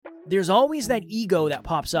There's always that ego that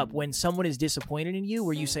pops up when someone is disappointed in you,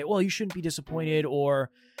 where you say, well, you shouldn't be disappointed, or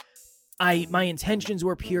my intentions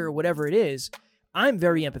were pure, or whatever it is. I'm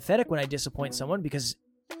very empathetic when I disappoint someone, because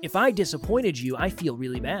if I disappointed you, I feel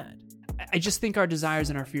really bad. I just think our desires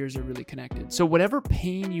and our fears are really connected. So whatever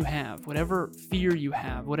pain you have, whatever fear you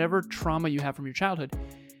have, whatever trauma you have from your childhood,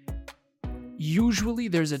 usually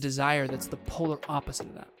there's a desire that's the polar opposite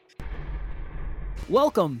of that.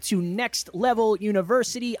 Welcome to Next Level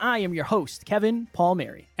University. I am your host, Kevin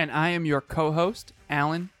Palmieri. And I am your co-host,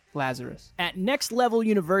 Alan Lazarus. At Next Level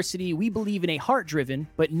University, we believe in a heart-driven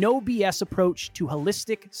but no BS approach to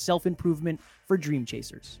holistic self-improvement for dream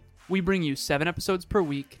chasers. We bring you 7 episodes per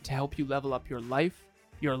week to help you level up your life,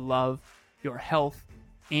 your love, your health,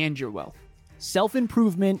 and your wealth.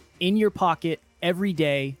 Self-improvement in your pocket every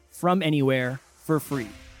day from anywhere for free.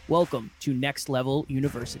 Welcome to Next Level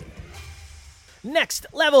University. Next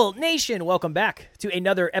Level Nation, welcome back to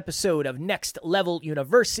another episode of Next Level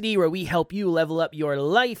University, where we help you level up your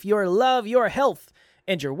life, your love, your health,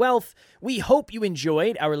 and your wealth. We hope you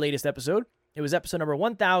enjoyed our latest episode. It was episode number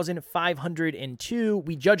 1502.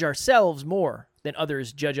 We judge ourselves more than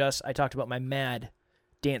others judge us. I talked about my mad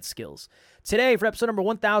dance skills. Today, for episode number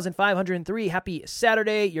 1503, happy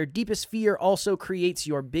Saturday. Your deepest fear also creates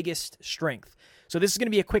your biggest strength. So this is going to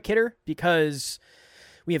be a quick hitter because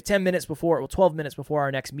we have 12 minutes before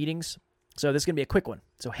our next meetings. So this is going to be a quick one.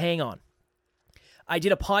 So hang on. I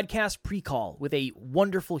did a podcast pre-call with a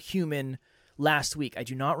wonderful human last week. I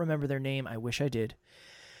do not remember their name. I wish I did.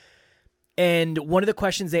 And one of the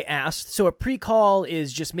questions they asked, so a pre-call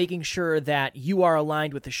is just making sure that you are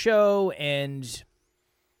aligned with the show, and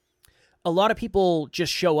a lot of people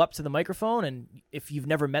just show up to the microphone, and if you've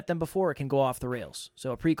never met them before, it can go off the rails.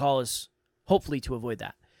 So a pre-call is hopefully to avoid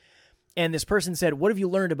that. And this person said, what have you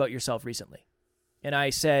learned about yourself recently? And I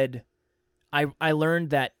said, I learned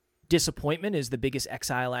that disappointment is the biggest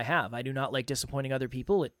exile I have. I do not like disappointing other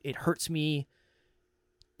people. It hurts me.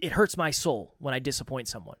 It hurts my soul when I disappoint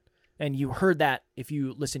someone. And you heard that if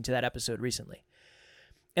you listened to that episode recently.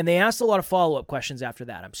 And they asked a lot of follow-up questions after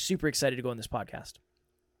that. I'm super excited to go on this podcast.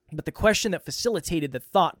 But the question that facilitated the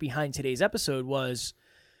thought behind today's episode was,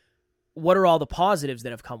 what are all the positives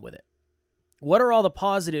that have come with it? What are all the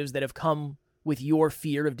positives that have come with your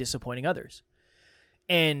fear of disappointing others?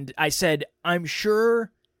 And I said, I'm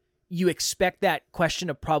sure you expect that question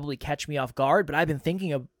to probably catch me off guard, but I've been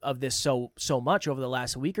thinking of this so much over the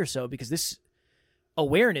last week or so, because this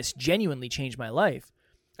awareness genuinely changed my life.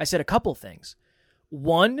 I said a couple things.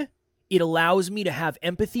 One, it allows me to have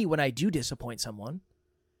empathy when I do disappoint someone.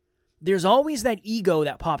 There's always that ego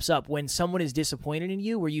that pops up when someone is disappointed in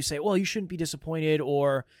you, where you say, well, you shouldn't be disappointed,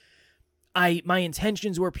 or my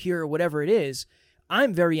intentions were pure, or whatever it is.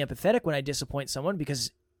 I'm very empathetic when I disappoint someone,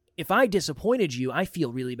 because if I disappointed you, I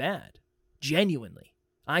feel really bad. Genuinely.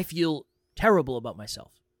 I feel terrible about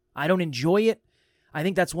myself. I don't enjoy it. I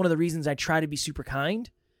think that's one of the reasons I try to be super kind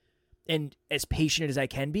and as patient as I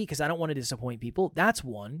can be, because I don't want to disappoint people. That's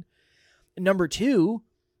one. Number two,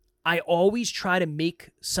 I always try to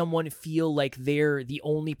make someone feel like they're the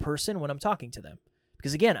only person when I'm talking to them,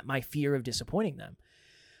 because again, my fear of disappointing them.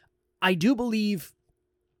 I do believe,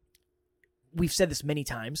 we've said this many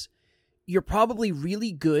times, you're probably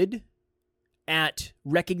really good at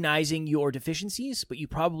recognizing your deficiencies, but you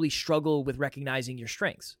probably struggle with recognizing your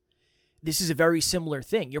strengths. This is a very similar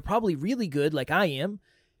thing. You're probably really good, like I am,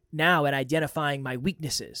 now at identifying my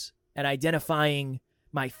weaknesses, at identifying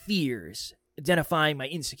my fears, identifying my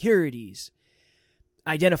insecurities,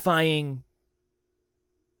 identifying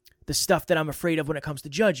the stuff that I'm afraid of when it comes to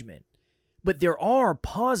judgment. But there are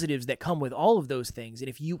positives that come with all of those things. And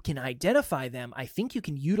if you can identify them, I think you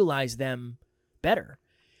can utilize them better.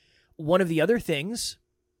 One of the other things,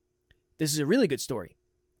 this is a really good story.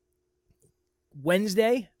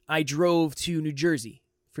 Wednesday, I drove to New Jersey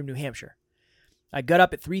from New Hampshire. I got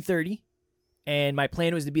up at 3:30, and my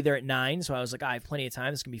plan was to be there at 9, so I was like, I have plenty of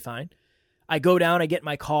time. This can be fine. I go down, I get in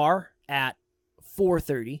my car at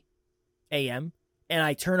 4:30 a.m., and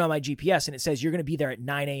I turn on my GPS, and it says you're going to be there at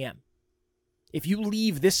 9 a.m. If you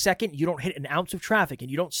leave this second, you don't hit an ounce of traffic, and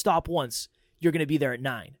you don't stop once, you're going to be there at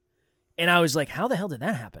 9. And I was like, how the hell did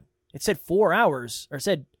that happen? It said 4 hours, or it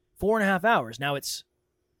said 4.5 hours. Now it's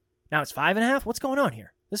 5.5? What's going on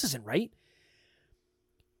here? This isn't right.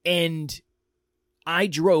 And I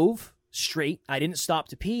drove straight. I didn't stop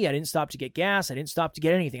to pee. I didn't stop to get gas. I didn't stop to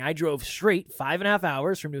get anything. I drove straight 5.5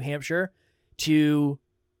 hours from New Hampshire to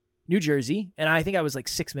New Jersey, and I think I was like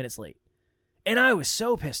 6 minutes late. And I was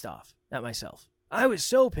so pissed off at myself. I was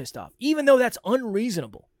so pissed off, even though that's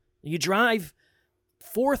unreasonable. You drive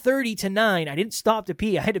 4:30 to 9. I didn't stop to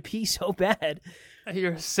pee. I had to pee so bad.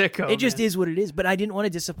 You're a sicko. It just man. is what it is. But I didn't want to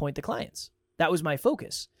disappoint the clients. That was my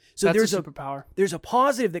focus. So That's there's a superpower. There's a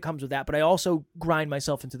positive that comes with that, but I also grind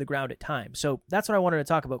myself into the ground at times. So that's what I wanted to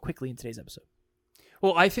talk about quickly in today's episode.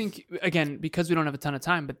 Well, I think, again, because we don't have a ton of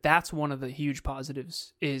time, but that's one of the huge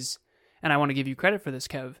positives is, and I want to give you credit for this,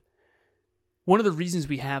 Kev, one of the reasons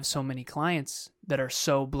we have so many clients that are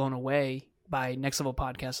so blown away by Next Level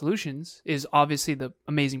Podcast Solutions is obviously the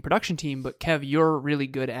amazing production team, but Kev, you're really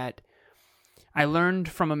good at, I learned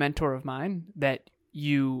from a mentor of mine that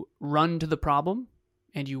you run to the problem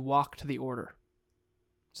and you walk to the order.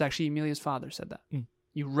 It's actually Emilia's father said that.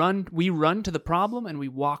 We run to the problem and we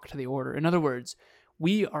walk to the order. In other words,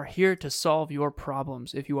 we are here to solve your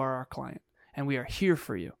problems if you are our client, and we are here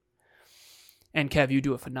for you. And Kev, you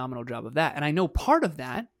do a phenomenal job of that. And I know part of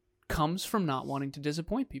that comes from not wanting to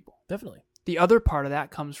disappoint people. Definitely. The other part of that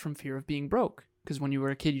comes from fear of being broke, because when you were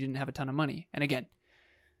a kid, you didn't have a ton of money. And again,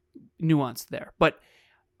 nuance there. But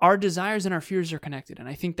our desires and our fears are connected. And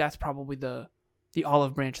I think that's probably the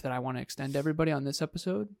olive branch that I want to extend to everybody on this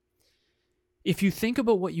episode. If you think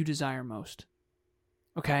about what you desire most,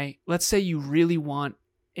 okay, let's say you really want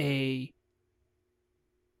a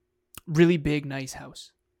really big, nice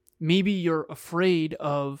house. Maybe you're afraid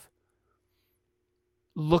of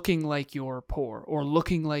looking like you're poor or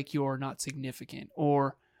looking like you're not significant,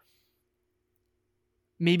 or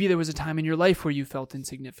maybe there was a time in your life where you felt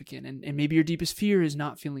insignificant, and maybe your deepest fear is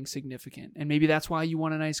not feeling significant, and maybe that's why you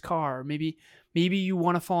want a nice car. Maybe you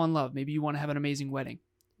want to fall in love. Maybe you want to have an amazing wedding.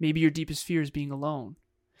 Maybe your deepest fear is being alone.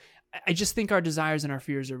 I just think our desires and our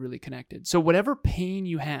fears are really connected. So whatever pain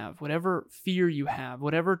you have, whatever fear you have,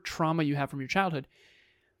 whatever trauma you have from your childhood,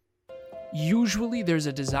 usually there's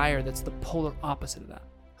a desire that's the polar opposite of that.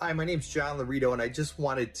 Hi, my name's John Laredo, and I just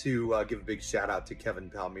wanted to give a big shout out to Kevin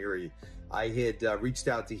Palmieri. I had reached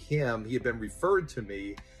out to him. He had been referred to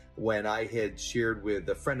me when I had shared with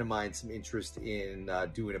a friend of mine some interest in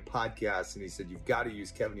doing a podcast, and he said, "You've got to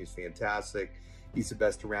use Kevin. He's fantastic. He's the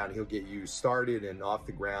best around. He'll get you started and off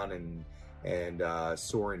the ground and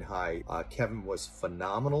soaring high." Kevin was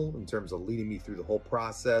phenomenal in terms of leading me through the whole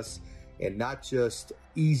process, and not just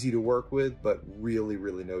easy to work with, but really,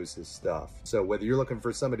 really knows his stuff. So whether you're looking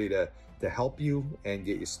for somebody to help you and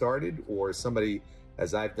get you started, or somebody,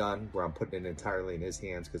 as I've done, where I'm putting it entirely in his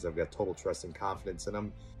hands because I've got total trust and confidence in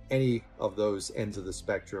him, any of those ends of the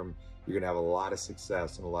spectrum, you're going to have a lot of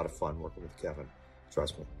success and a lot of fun working with Kevin.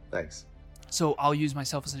 Trust me. Thanks. So I'll use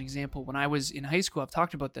myself as an example. When I was in high school, I've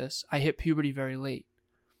talked about this, I hit puberty very late.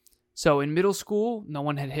 So in middle school, no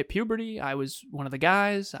one had hit puberty. I was one of the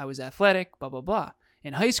guys. I was athletic, blah, blah, blah.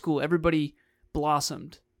 In high school, everybody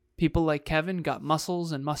blossomed. People like Kevin got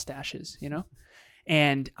muscles and mustaches, you know?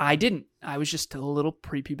 And I didn't. I was just a little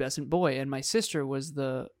prepubescent boy. And my sister was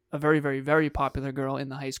a very, very, very popular girl in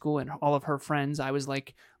the high school. And all of her friends, I was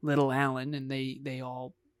like little Alan, and they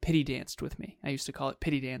all pity danced with me. I used to call it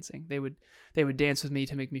pity dancing. They would dance with me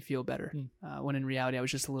to make me feel better. When in reality, I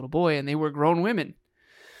was just a little boy, and they were grown women.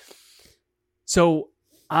 So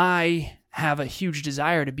I have a huge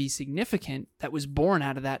desire to be significant that was born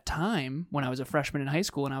out of that time when I was a freshman in high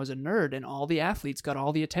school and I was a nerd, and all the athletes got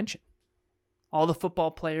all the attention. All the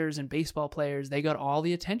football players and baseball players, they got all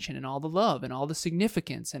the attention and all the love and all the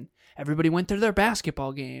significance, and everybody went to their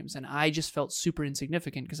basketball games, and I just felt super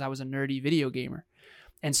insignificant because I was a nerdy video gamer.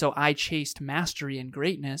 And so I chased mastery and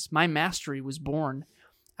greatness. My mastery was born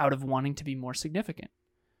out of wanting to be more significant.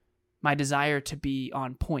 My desire to be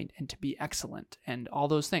on point and to be excellent and all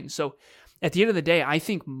those things. So at the end of the day, I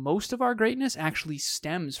think most of our greatness actually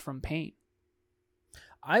stems from pain.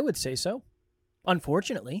 I would say so.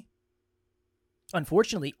 Unfortunately,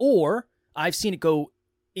 or I've seen it go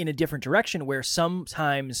in a different direction where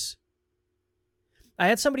sometimes I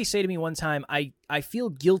had somebody say to me one time, I feel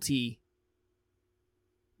guilty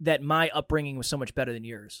that my upbringing was so much better than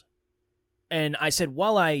yours. And I said,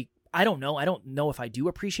 well, I don't know if I do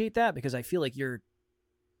appreciate that, because I feel like you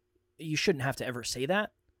shouldn't have to ever say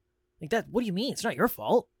that. Like that, what do you mean? It's not your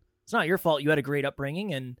fault. It's not your fault you had a great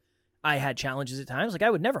upbringing and I had challenges at times. Like I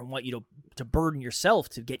would never want you to burden yourself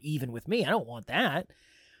to get even with me. I don't want that.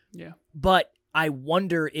 Yeah. But I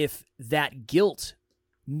wonder if that guilt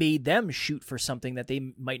made them shoot for something that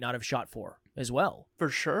they might not have shot for as well. For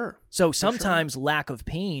sure. So sometimes lack of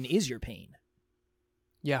pain is your pain.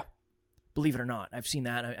 Yeah. Believe it or not. I've seen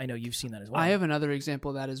that. I know you've seen that as well. I have another example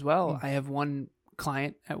of that as well. I have one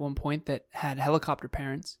client at one point that had helicopter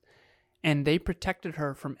parents, and they protected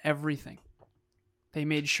her from everything. They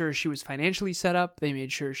made sure she was financially set up. They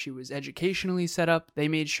made sure she was educationally set up. They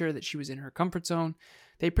made sure that she was in her comfort zone.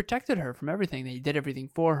 They protected her from everything. They did everything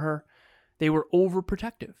for her. They were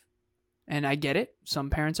overprotective. And I get it. Some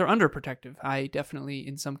parents are underprotective. I definitely,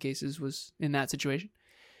 in some cases, was in that situation.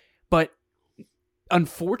 But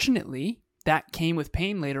unfortunately, that came with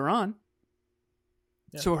pain later on.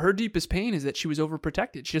 Yeah. So her deepest pain is that she was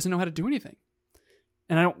overprotected. She doesn't know how to do anything.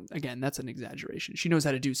 And again, that's an exaggeration. She knows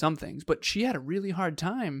how to do some things, but she had a really hard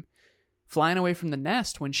time flying away from the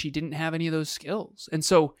nest when she didn't have any of those skills. And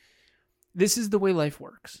so this is the way life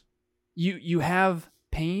works. You have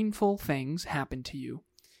painful things happen to you,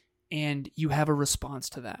 and you have a response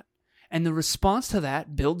to that. And the response to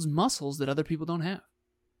that builds muscles that other people don't have.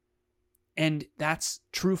 And that's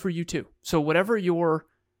true for you too. So whatever your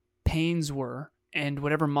pains were and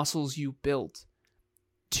whatever muscles you built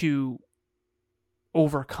to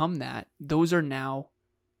overcome that, those are now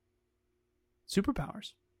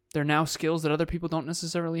superpowers. They're now skills that other people don't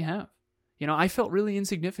necessarily have. You know, I felt really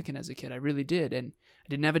insignificant as a kid. I really did. And I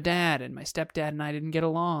didn't have a dad, and my stepdad and I didn't get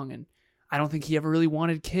along, and I don't think he ever really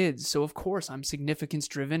wanted kids. So of course I'm significance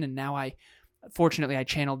driven, and now fortunately I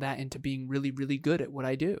channeled that into being really, really good at what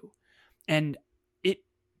I do. And it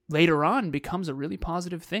later on becomes a really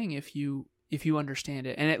positive thing if you understand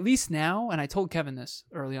it. And at least now, and I told Kevin this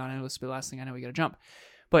early on, I know this will be the last thing, I know we got to jump,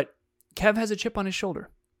 but Kev has a chip on his shoulder.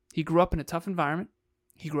 He grew up in a tough environment.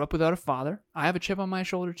 He grew up without a father. I have a chip on my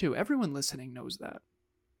shoulder too. Everyone listening knows that.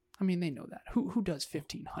 I mean, they know that. Who does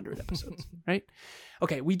 1,500 episodes, right?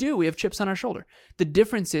 Okay, we do. We have chips on our shoulder. The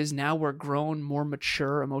difference is now we're grown, more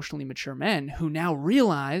mature, emotionally mature men who now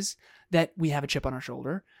realize that we have a chip on our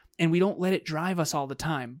shoulder, and we don't let it drive us all the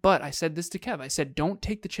time. But I said this to Kev. I said, don't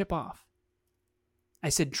take the chip off. I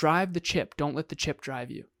said, drive the chip. Don't let the chip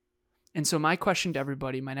drive you. And so my question to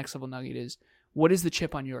everybody, my next level nugget is, what is the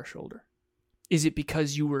chip on your shoulder? Is it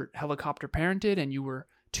because you were helicopter parented and you were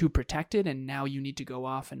too protected and now you need to go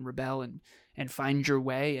off and rebel and find your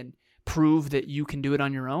way and prove that you can do it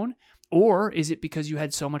on your own? Or is it because you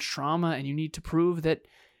had so much trauma and you need to prove that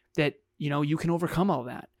you know you can overcome all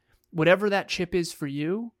that? Whatever that chip is for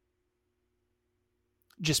you,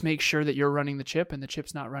 just make sure that you're running the chip and the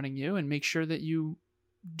chip's not running you, and make sure that you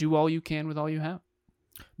do all you can with all you have.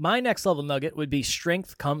 My next level nugget would be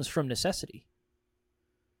strength comes from necessity.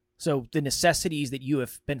 So the necessities that you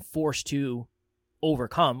have been forced to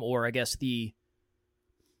overcome, or I guess the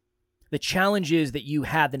challenges that you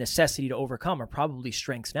had the necessity to overcome, are probably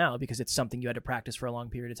strengths now because it's something you had to practice for a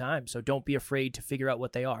long period of time. So don't be afraid to figure out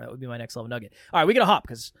what they are. That would be my next level nugget. All right, we got to hop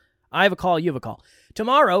because I have a call, you have a call.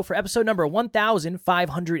 Tomorrow, for episode number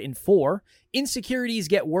 1504, insecurities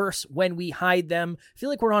get worse when we hide them. I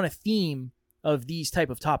feel like we're on a theme of these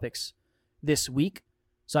type of topics this week,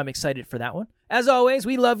 so I'm excited for that one. As always,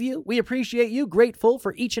 we love you. We appreciate you. Grateful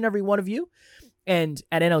for each and every one of you. And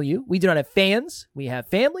at NLU, we do not have fans. We have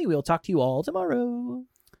family. We will talk to you all tomorrow.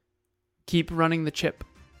 Keep running the chip.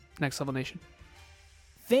 Next Level Nation.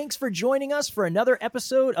 Thanks for joining us for another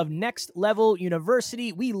episode of Next Level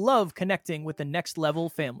University. We love connecting with the Next Level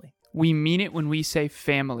family. We mean it when we say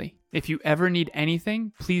family. If you ever need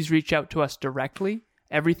anything, please reach out to us directly.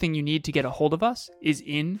 Everything you need to get a hold of us is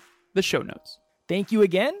in the show notes. Thank you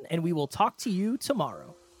again, and we will talk to you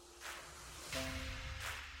tomorrow.